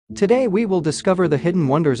Today we will discover the hidden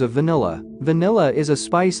wonders of vanilla. Vanilla is a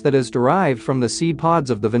spice that is derived from the seed pods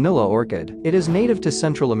of the vanilla orchid. It is native to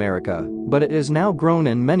Central America, but it is now grown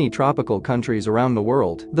in many tropical countries around the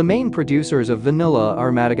world. The main producers of vanilla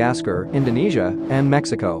are Madagascar, Indonesia, and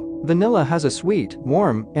Mexico. Vanilla has a sweet,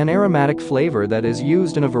 warm, and aromatic flavor that is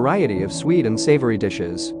used in a variety of sweet and savory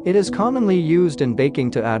dishes. It is commonly used in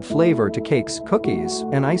baking to add flavor to cakes, cookies,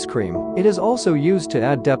 and ice cream. It is also used to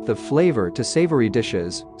add depth of flavor to savory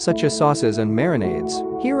dishes, such as sauces and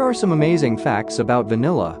marinades. Here are some amazing facts about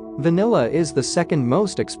vanilla. Vanilla is the second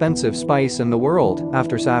most expensive spice in the world,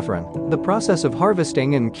 after saffron. The process of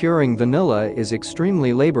harvesting and curing vanilla is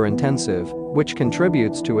extremely labor-intensive, which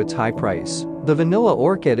contributes to its high price. The vanilla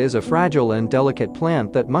orchid is a fragile and delicate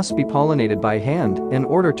plant that must be pollinated by hand in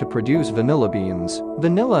order to produce vanilla beans.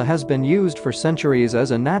 Vanilla has been used for centuries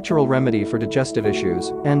as a natural remedy for digestive issues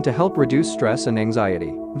and to help reduce stress and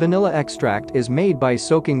anxiety. Vanilla extract is made by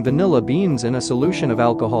soaking vanilla beans in a solution of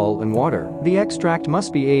alcohol and water. The extract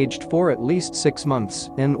must be aged for at least 6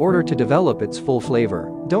 months in order to develop its full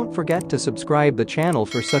flavor. Don't forget to subscribe the channel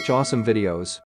for such awesome videos.